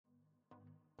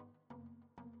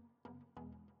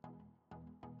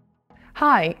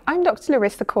Hi, I'm Dr.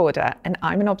 Larisa Corda and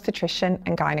I'm an obstetrician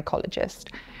and gynecologist.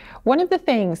 One of the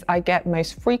things I get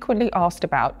most frequently asked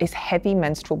about is heavy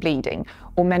menstrual bleeding,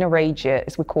 or menorrhagia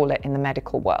as we call it in the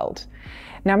medical world.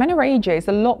 Now, menorrhagia is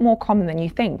a lot more common than you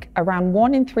think. Around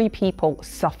 1 in 3 people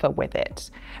suffer with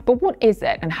it. But what is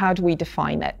it and how do we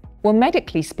define it? Well,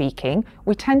 medically speaking,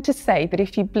 we tend to say that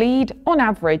if you bleed on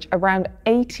average around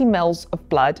 80 mils of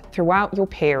blood throughout your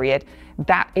period,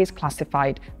 that is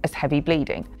classified as heavy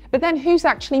bleeding. But then who's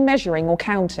actually measuring or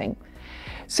counting?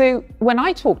 So when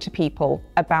I talk to people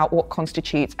about what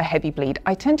constitutes a heavy bleed,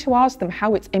 I tend to ask them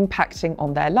how it's impacting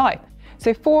on their life.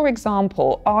 So for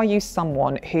example, are you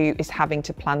someone who is having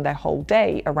to plan their whole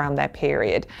day around their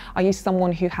period? Are you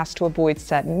someone who has to avoid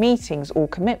certain meetings or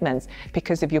commitments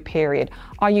because of your period?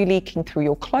 Are you leaking through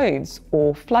your clothes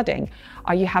or flooding?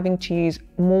 Are you having to use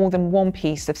more than one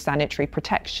piece of sanitary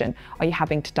protection? Are you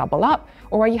having to double up?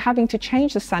 Or are you having to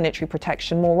change the sanitary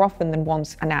protection more often than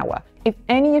once an hour? If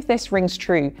any of this rings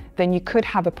true, then you could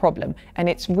have a problem, and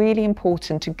it's really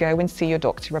important to go and see your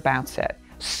doctor about it.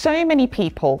 So many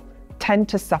people tend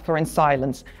to suffer in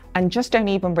silence and just don't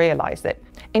even realize it.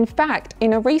 In fact,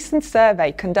 in a recent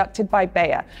survey conducted by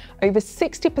Bayer, over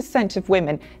 60% of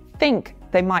women think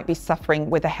they might be suffering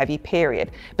with a heavy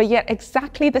period, but yet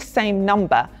exactly the same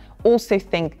number also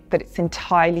think that it's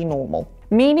entirely normal.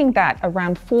 Meaning that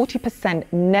around 40%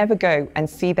 never go and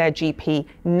see their GP,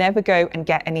 never go and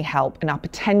get any help, and are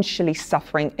potentially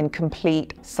suffering in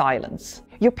complete silence.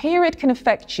 Your period can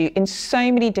affect you in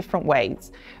so many different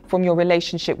ways, from your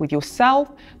relationship with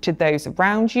yourself to those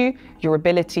around you, your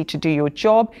ability to do your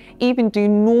job, even do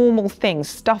normal things,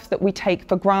 stuff that we take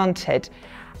for granted,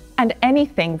 and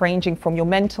anything ranging from your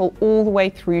mental all the way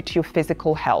through to your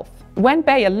physical health. When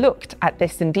Bayer looked at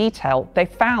this in detail, they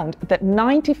found that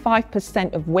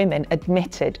 95% of women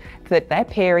admitted that their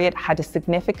period had a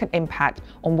significant impact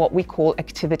on what we call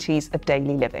activities of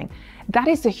daily living. That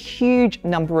is a huge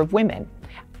number of women,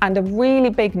 and a really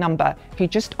big number who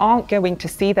just aren't going to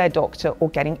see their doctor or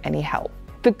getting any help.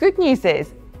 The good news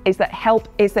is that help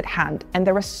is at hand, and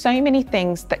there are so many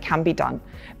things that can be done,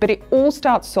 but it all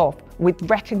starts off with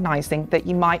recognizing that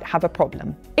you might have a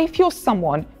problem. If you're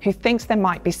someone who thinks they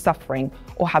might be suffering,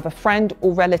 or have a friend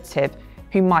or relative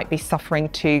who might be suffering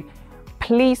too,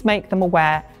 please make them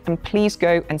aware and please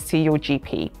go and see your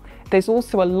GP. There's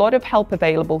also a lot of help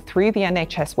available through the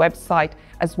NHS website,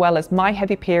 as well as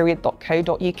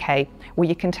myheavyperiod.co.uk, where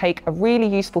you can take a really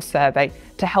useful survey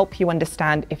to help you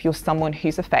understand if you're someone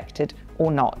who's affected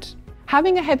or not.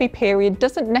 Having a heavy period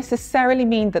doesn't necessarily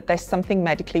mean that there's something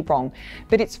medically wrong,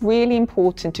 but it's really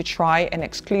important to try and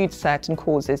exclude certain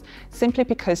causes simply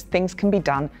because things can be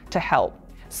done to help.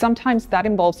 Sometimes that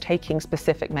involves taking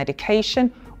specific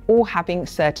medication or having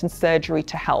certain surgery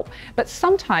to help. But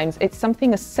sometimes it's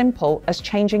something as simple as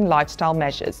changing lifestyle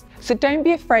measures. So don't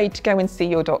be afraid to go and see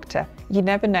your doctor. You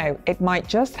never know, it might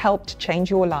just help to change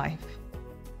your life.